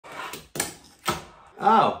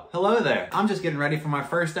Oh, hello there. I'm just getting ready for my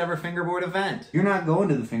first ever fingerboard event. You're not going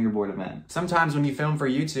to the fingerboard event. Sometimes when you film for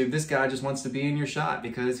YouTube, this guy just wants to be in your shot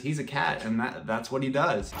because he's a cat and that's what he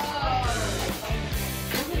does.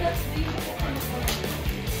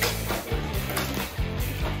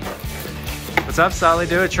 What's up, Sully?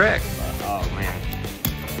 Do a trick. Oh, man.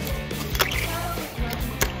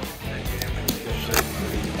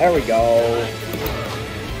 There we go.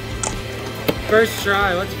 First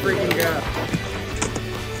try, let's freaking go.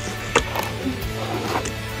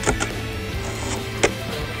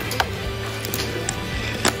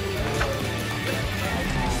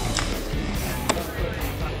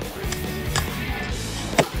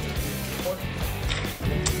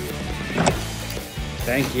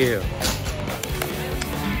 Thank you.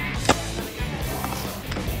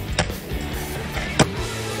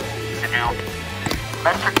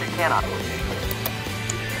 Best trick you cannot.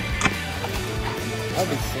 I'll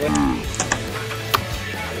be slick.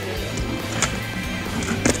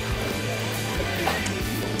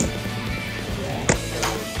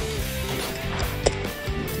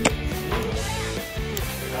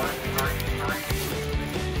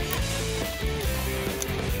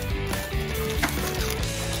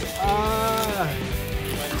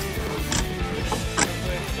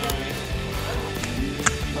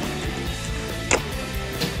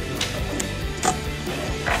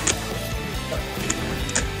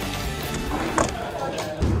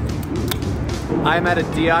 I'm at a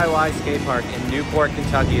DIY skate park in Newport,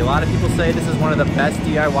 Kentucky. A lot of people say this is one of the best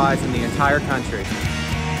DIYs in the entire country.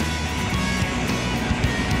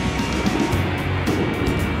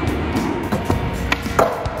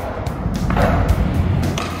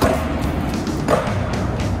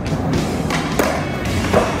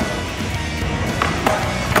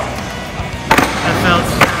 That felt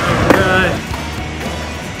so good.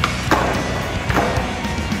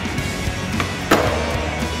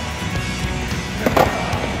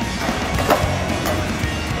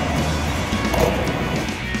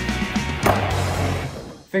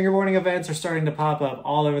 Fingerboarding events are starting to pop up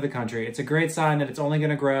all over the country. It's a great sign that it's only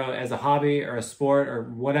going to grow as a hobby or a sport or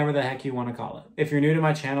whatever the heck you want to call it. If you're new to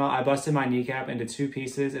my channel, I busted my kneecap into 2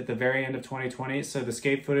 pieces at the very end of 2020, so the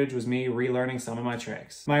skate footage was me relearning some of my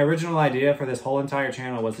tricks. My original idea for this whole entire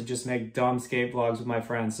channel was to just make dumb skate vlogs with my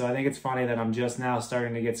friends, so I think it's funny that I'm just now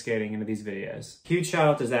starting to get skating into these videos. Huge shout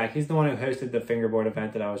out to Zach. He's the one who hosted the fingerboard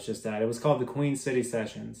event that I was just at. It was called the Queen City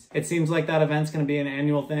Sessions. It seems like that event's going to be an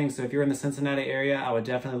annual thing, so if you're in the Cincinnati area, I would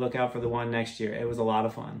definitely look out for the one next year. It was a lot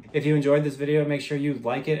of fun. If you enjoyed this video, make sure you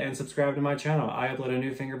like it and subscribe to my channel. I upload a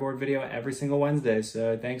new fingerboard video every single Wednesday,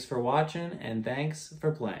 so thanks for watching and thanks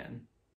for playing.